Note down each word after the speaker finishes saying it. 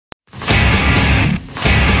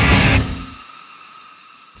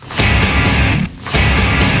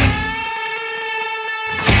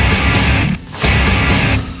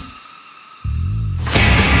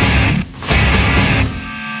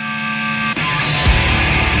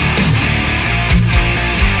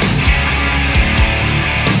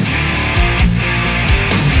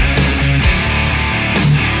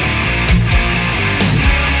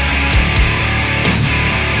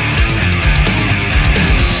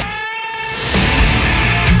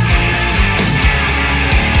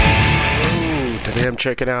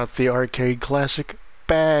checking out the arcade classic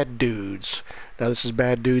Bad Dudes. Now this is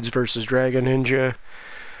Bad Dudes versus Dragon Ninja.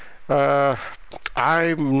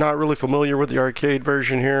 I'm not really familiar with the arcade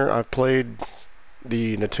version here. I played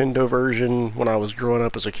the Nintendo version when I was growing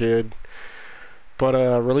up as a kid. But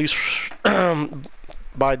released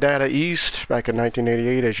by Data East back in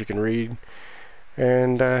 1988, as you can read.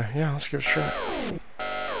 And yeah, let's give it a shot.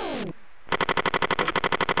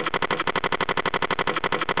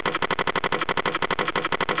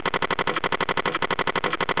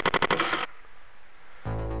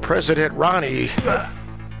 President Ronnie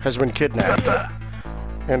has been kidnapped,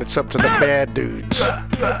 and it's up to the Bad Dudes.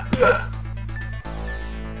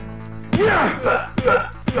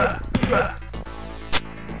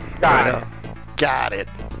 Got it. Got it.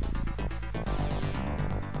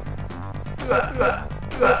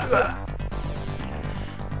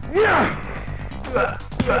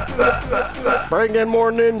 Bring in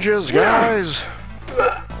more ninjas, guys.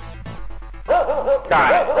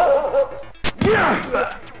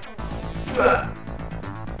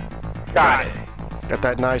 Got it. Got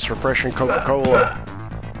that nice, refreshing Coca-Cola.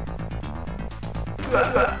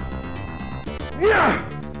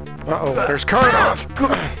 Uh-oh, there's Karnov.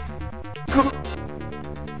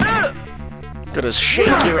 Gonna shake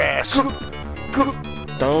your ass.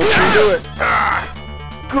 Don't you do it.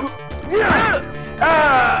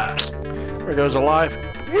 There goes alive.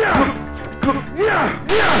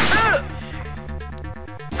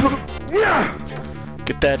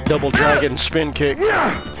 Get that double dragon spin kick.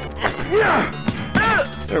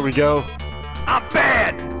 There we go. I'm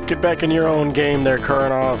bad. Get back in your own game there,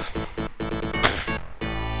 Karnov.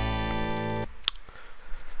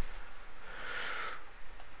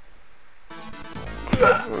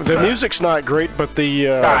 The music's not great, but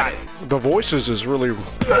the voices is really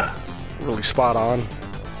spot on.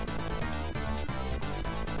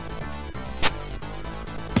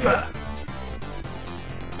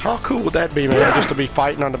 How cool would that be, man? Just to be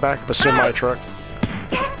fighting on the back of a semi-truck,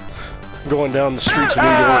 going down the streets of New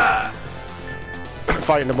York,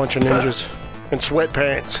 fighting a bunch of ninjas in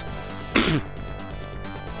sweatpants.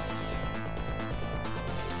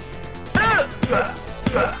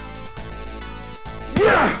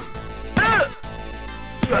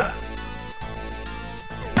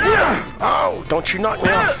 Oh, don't you knock me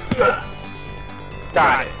off.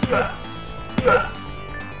 Got it.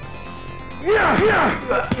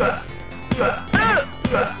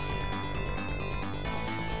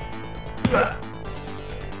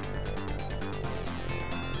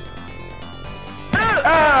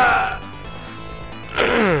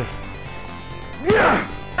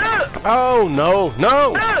 Oh, no,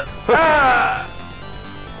 no!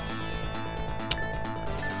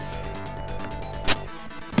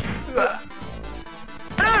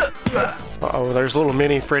 Uh-oh, there's little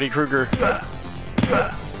mini Freddy Krueger.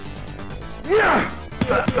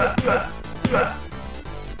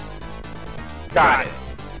 Got it.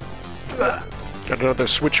 Got another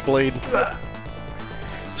switchblade.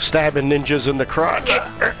 Stabbing ninjas in the crotch.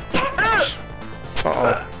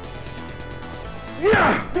 Uh-oh.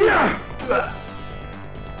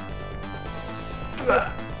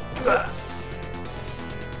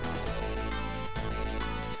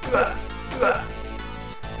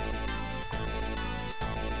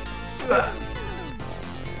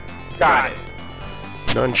 Got it.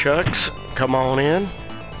 Nunchucks, come on in.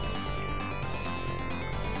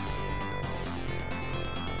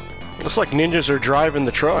 Looks like ninjas are driving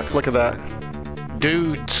the truck. Look at that.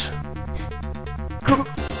 Dudes.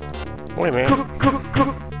 Wait a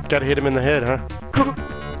minute. Gotta hit him in the head, huh?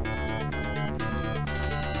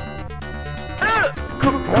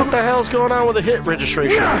 What the hell's going on with the hit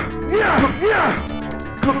registration?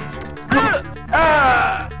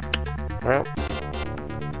 Well.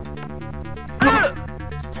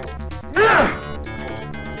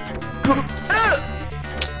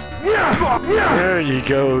 There you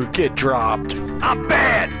go, get dropped. I'm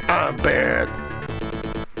bad. I'm bad.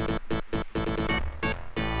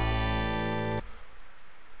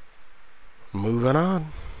 Moving on.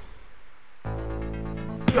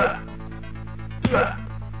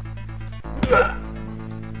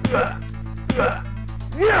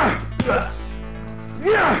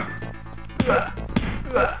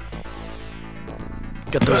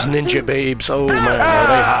 Get those ninja babes. Oh man, are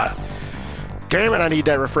they hot. Damn it, I need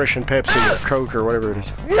that refreshing Pepsi or Coke or whatever it is.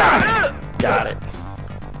 Got it.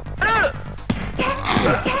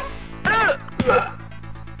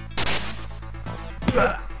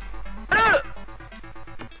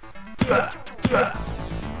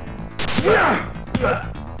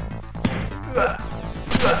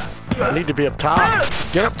 I need to be up top.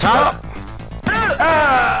 Get up top!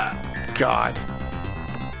 God.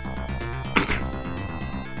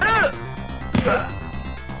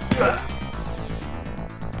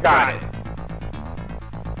 Got it.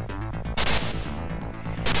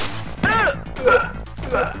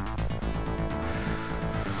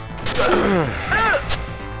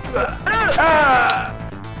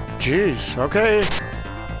 Jeez, okay.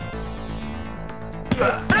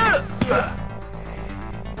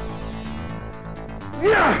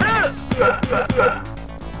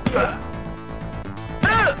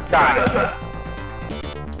 Got it.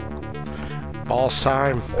 Boss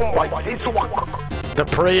time. Oh, this one. The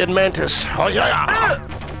praying mantis. Oh yeah.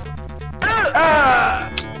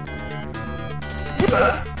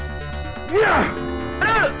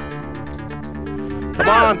 Come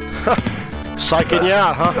on. Psyching you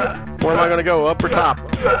out, huh? Where am I gonna go? Up or top?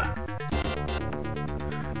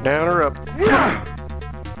 Down or up?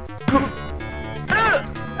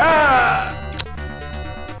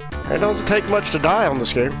 It doesn't take much to die on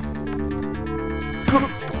this game.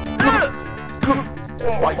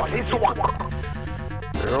 Oh, this one.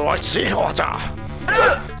 Let's see what's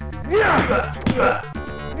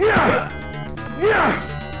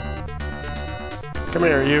Come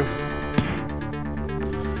here, you.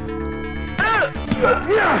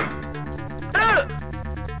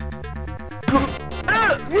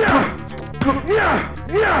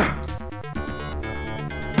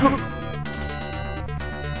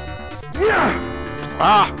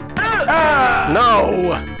 Ah! No!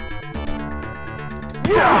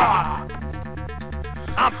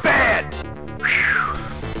 I'm bad.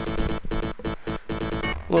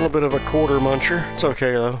 A little bit of a quarter muncher. It's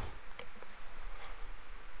okay though.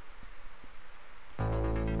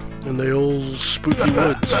 In the old spooky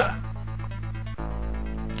woods.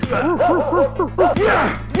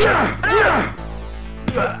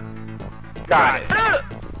 Got it.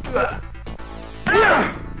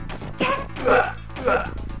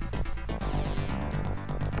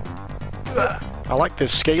 I like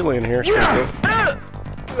this scaling here. It's pretty cool.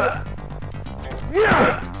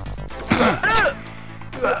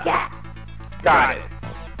 Got it. Got it.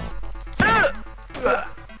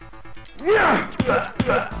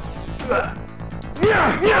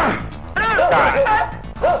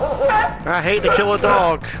 I hate to kill a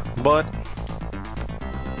dog, but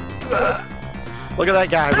look at that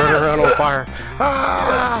guy running around on fire.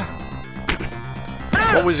 Ah!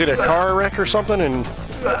 What was it, a car wreck or something, and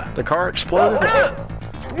the car exploded? Oh,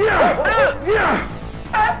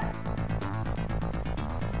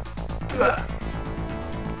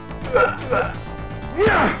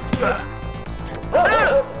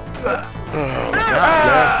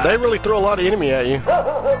 God, man. They really throw a lot of enemy at you.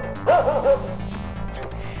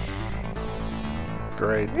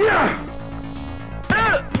 Great.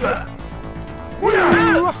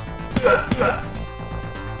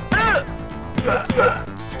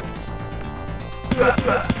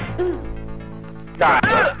 Got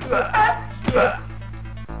it.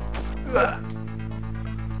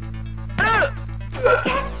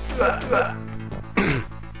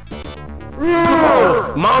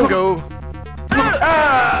 Mongo!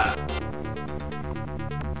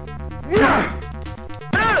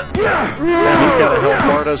 Man, he's got a health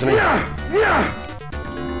bar, doesn't he?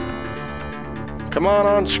 Come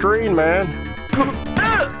on screen, man.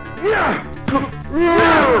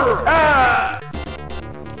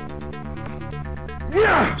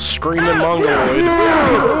 Screaming mongoloid.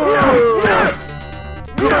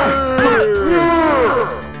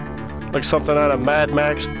 Like something out of Mad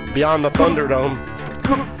Max Beyond the Thunderdome.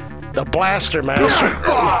 The Blaster Master.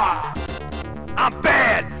 I'm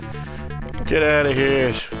bad. Get out of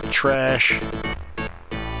here, trash.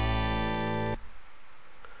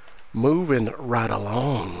 Moving right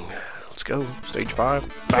along. Let's go. Stage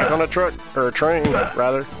 5. Back on a truck. Or a train,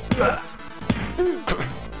 rather.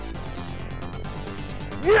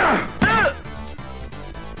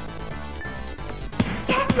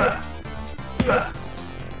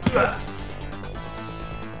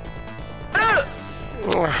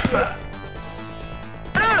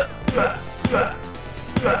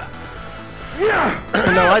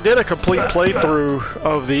 No, I did a complete playthrough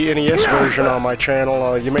of the NES version on my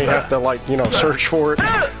channel. You may have to, like, you know, search for it,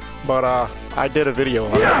 but I did a video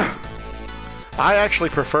on it. I actually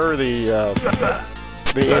prefer the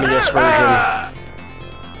NES version.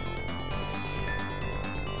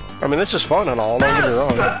 I mean, this is fun and all, don't get me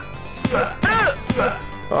wrong.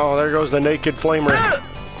 Oh, there goes the naked flamer.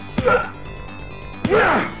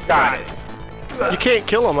 Got it. You can't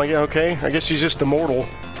kill him, okay? I guess he's just immortal.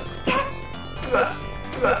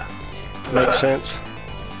 Makes sense.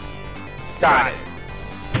 Got it.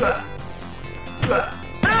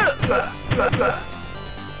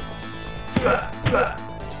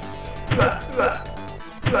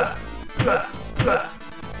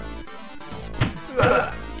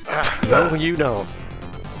 No, you don't.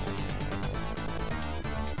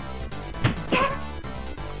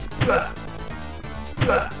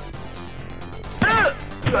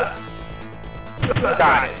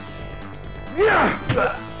 Got it.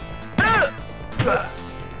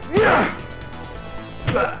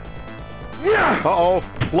 Uh-oh.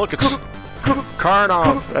 Look, it's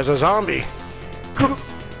Karnov as a zombie.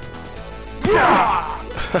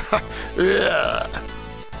 Yeah.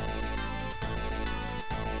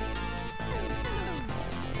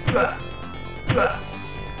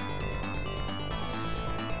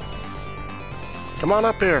 Come on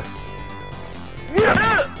up here.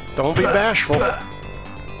 Don't be bashful.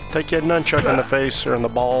 Take your nunchuck in the face or in the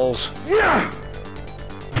balls. Yeah.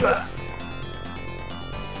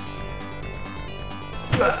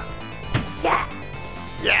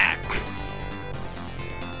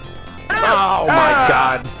 Oh my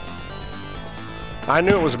God. I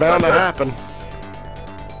knew it was bound to happen.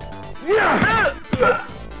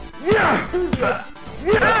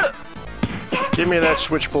 Give me that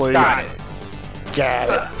switchblade. Got it. Got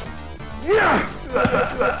it.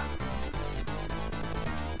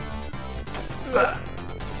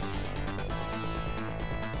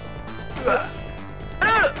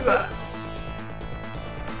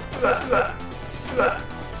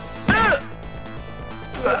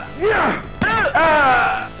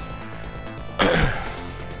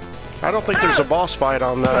 I don't think there's a boss fight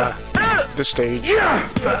on this stage.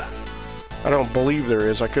 I don't believe there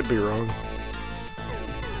is. I could be wrong.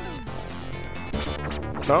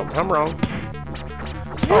 No, I'm wrong.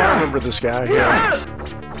 Oh, I remember this guy. Yeah.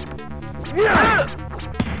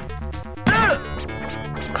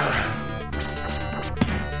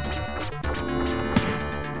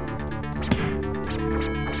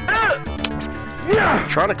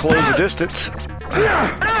 Trying to close the distance.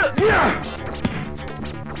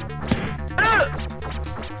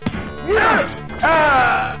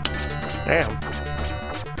 Damn.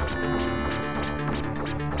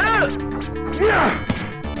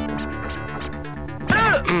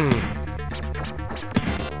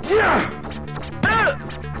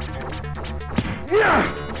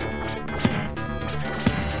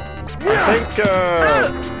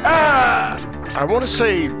 I want to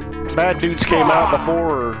say Bad Dudes came out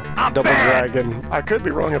before Double Dragon. I could be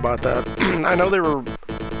wrong about that. I know they were...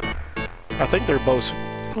 I think they're both...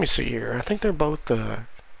 Let me see here. I think they're both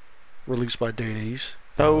released by Data East.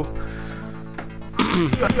 No.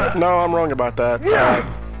 No, I'm wrong about that.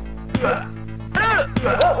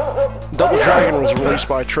 Double Dragon was released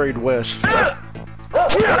by Trade West. Got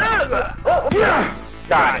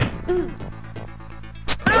it.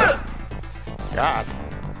 God.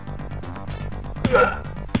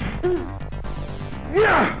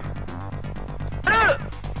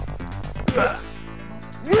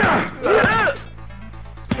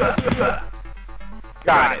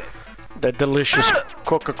 Got it. That delicious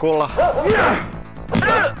Coca-Cola.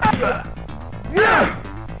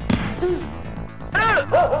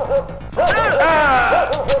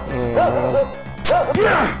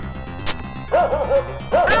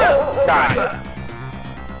 Got it.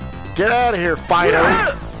 Get out of here, Fido.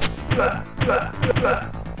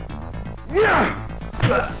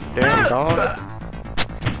 Damn dog.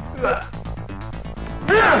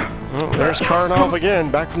 Oh, there's Karnov again,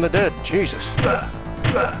 back from the dead. Jesus.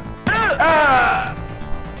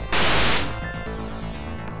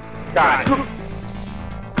 Got it.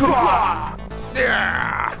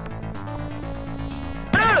 Yeah.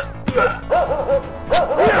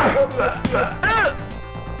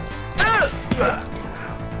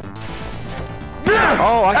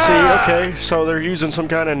 Oh, I see. Okay, so they're using some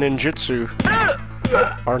kind of ninjutsu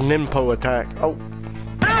or ninpo attack. Oh,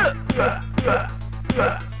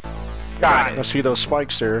 Got I it. see those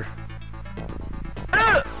spikes there.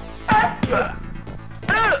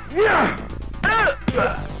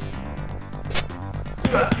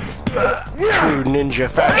 True ninja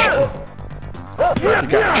fashion. You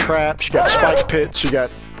got traps, you got spike pits, you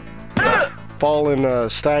got fallen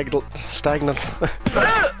stagnant.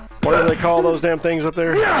 What do they call those damn things up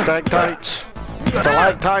there? Stagtites?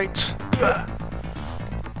 Stalactites?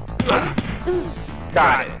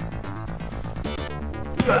 Got it.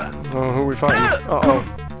 Oh, who are we fighting? Uh-oh.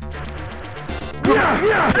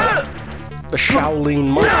 The Shaolin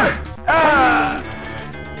monk.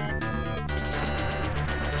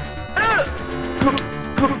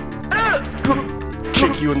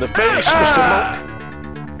 Kick you in the face, Mr. Monk.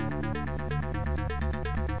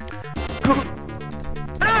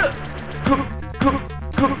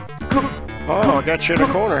 Oh, I got you in a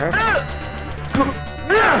corner, huh?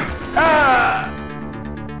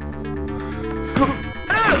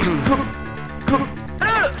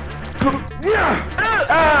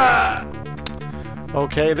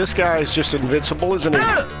 Okay, this guy is just invincible, isn't he?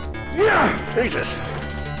 Jesus.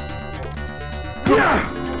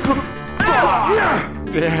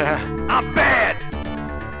 Yeah. I'm bad.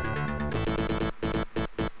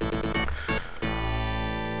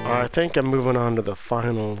 I think I'm moving on to the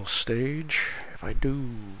final stage, if I do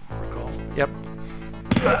recall. Yep.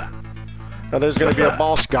 Now there's gonna be a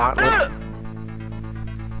boss gauntlet.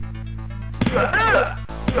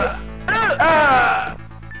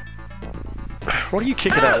 What are you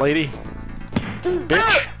kicking at, lady?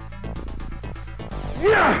 Bitch.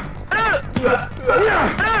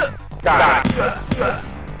 Got it.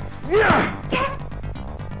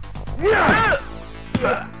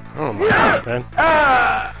 Oh my god, man.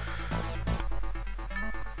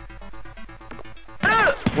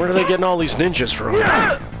 Where are they getting all these ninjas from?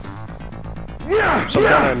 Some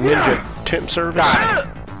kind of ninja temp service?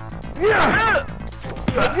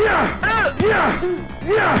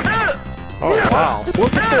 Oh wow,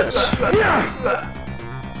 look at this!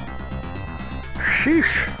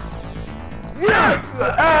 Sheesh!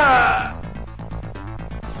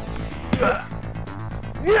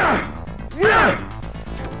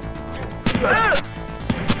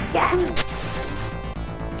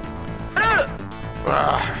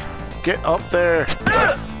 Get up there!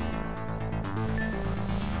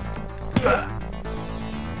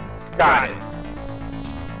 Got it.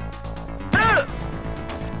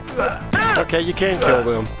 Okay, you can kill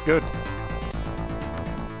them. Good.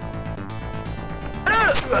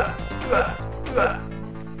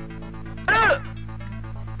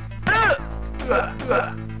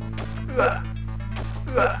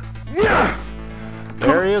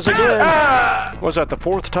 There he is again. Was that the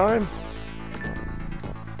 4th time?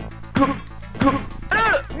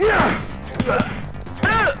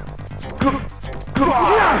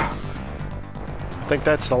 I think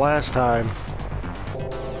that's the last time.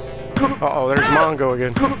 Uh-oh, there's Mongo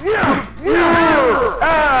again.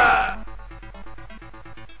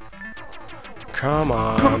 Come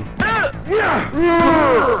on.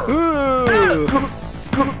 Ooh.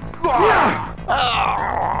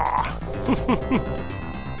 Ah.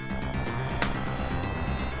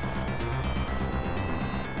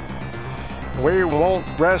 We won't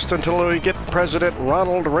rest until we get President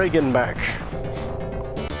Ronald Reagan back.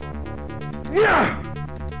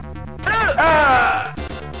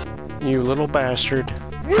 You little bastard.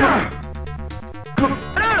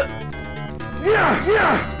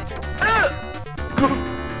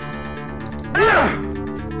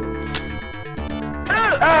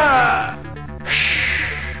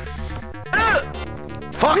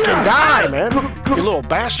 Fucking die, man! You little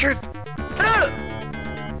bastard!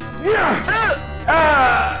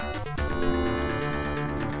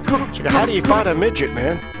 So how do you fight a midget,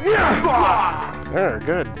 man? There,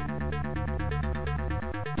 good.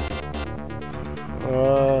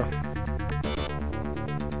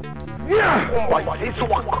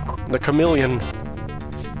 The chameleon.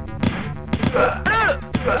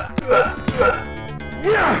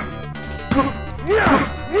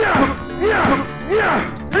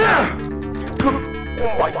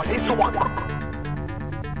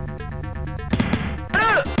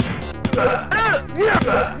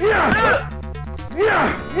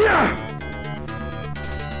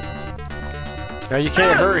 Now you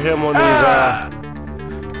can't hurt him when he's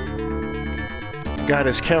got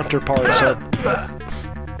his counterparts up.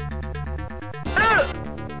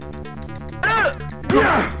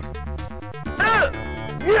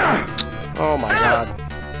 Oh my god.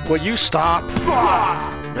 Will you stop?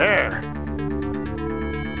 There.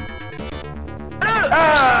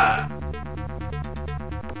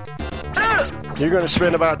 You're gonna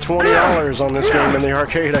spend about $20 on this game in the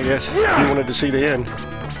arcade, I guess, if you wanted to see the end.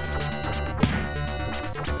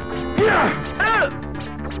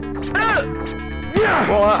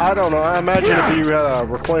 Well, I don't know. I imagine if you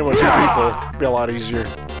were playing with 2 people, it'd be a lot easier.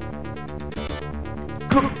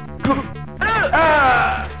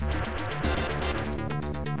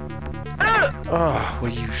 Oh, will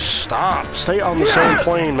you stop? Stay on the same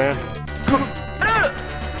plane, man.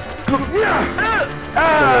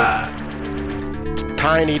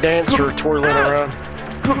 Tiny dancer twirling around.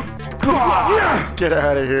 Get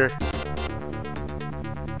out of here.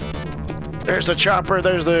 There's the chopper,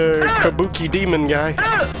 there's the Kabuki demon guy.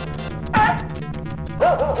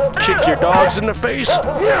 Kick your dogs in the face.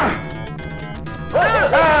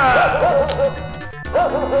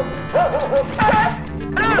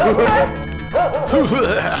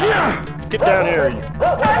 Get down here, you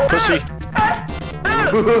pussy.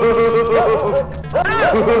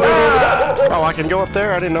 Oh, I can go up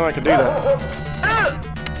there? I didn't know I could do that.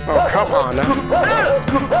 Oh, come on now.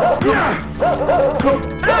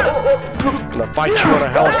 I'm gonna fight you on a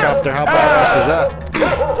helicopter. How badass is that?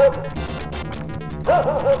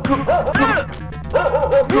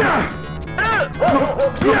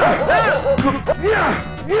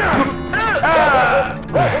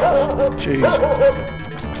 Jeez.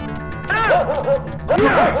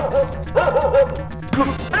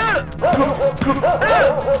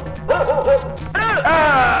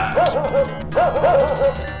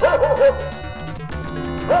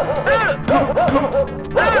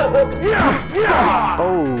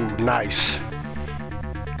 Oh, nice.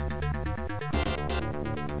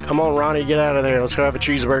 Come on, Ronnie, get out of there. Let's go have a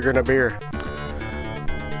cheeseburger and a beer.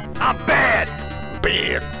 I'm bad.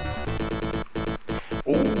 Bad.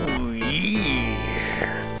 Oh,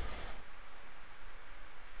 yeah.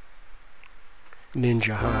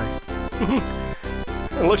 Ninja High.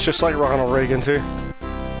 It looks just like Ronald Reagan, too.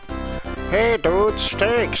 Hey, dudes,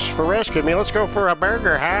 thanks for rescuing me. Let's go for a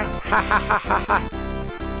burger, huh? Ha ha ha ha ha.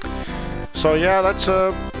 So, yeah, that's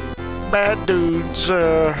Bad Dudes.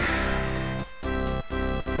 Look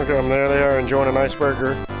at them there. They are enjoying a nice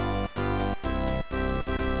burger.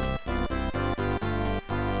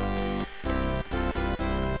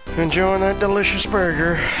 Enjoying that delicious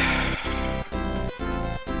burger.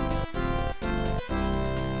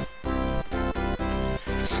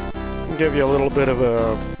 Give you a little bit of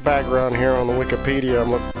a background here on the Wikipedia.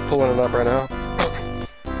 I'm pulling it up right now.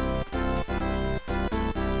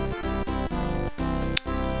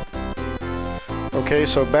 Okay,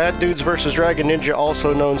 so Bad Dudes vs. Dragon Ninja,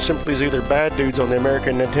 also known simply as either Bad Dudes on the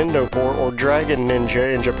American Nintendo port or Dragon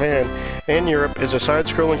Ninja in Japan and Europe, is a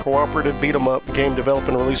side-scrolling cooperative beat-em-up game developed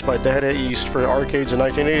and released by Data East for arcades in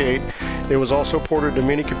 1988. It was also ported to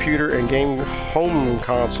many computer and game home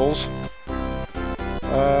consoles.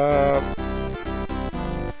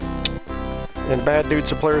 In Bad Dudes,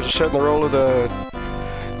 the players are set in the role of the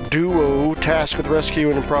duo tasked with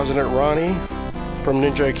rescuing President Ronnie from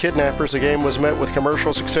ninja kidnappers. The game was met with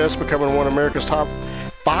commercial success, becoming one of America's top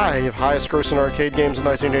 5 highest-grossing arcade games in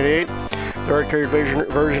 1988. The arcade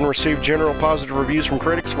version received general positive reviews from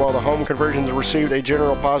critics, while the home conversion received a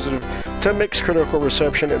general positive to mixed critical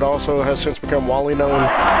reception. It also has since become widely known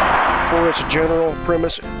for its general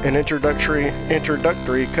premise and introductory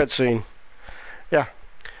cutscene. Yeah.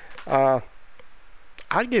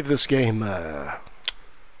 I give this game, I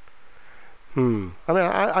mean,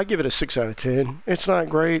 I give it a 6 out of 10. It's not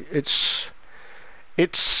great. It's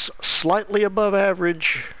slightly above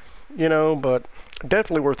average, you know, but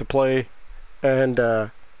definitely worth a play. And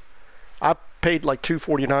I paid like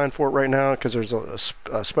 $2.49 for it right now because there's a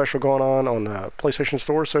special going on the PlayStation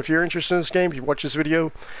Store. So if you're interested in this game, if you watch this video,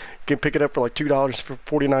 you can pick it up for like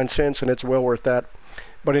 $2.49, and it's well worth that.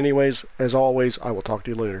 But anyways, as always, I will talk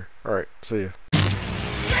to you later. All right, see ya.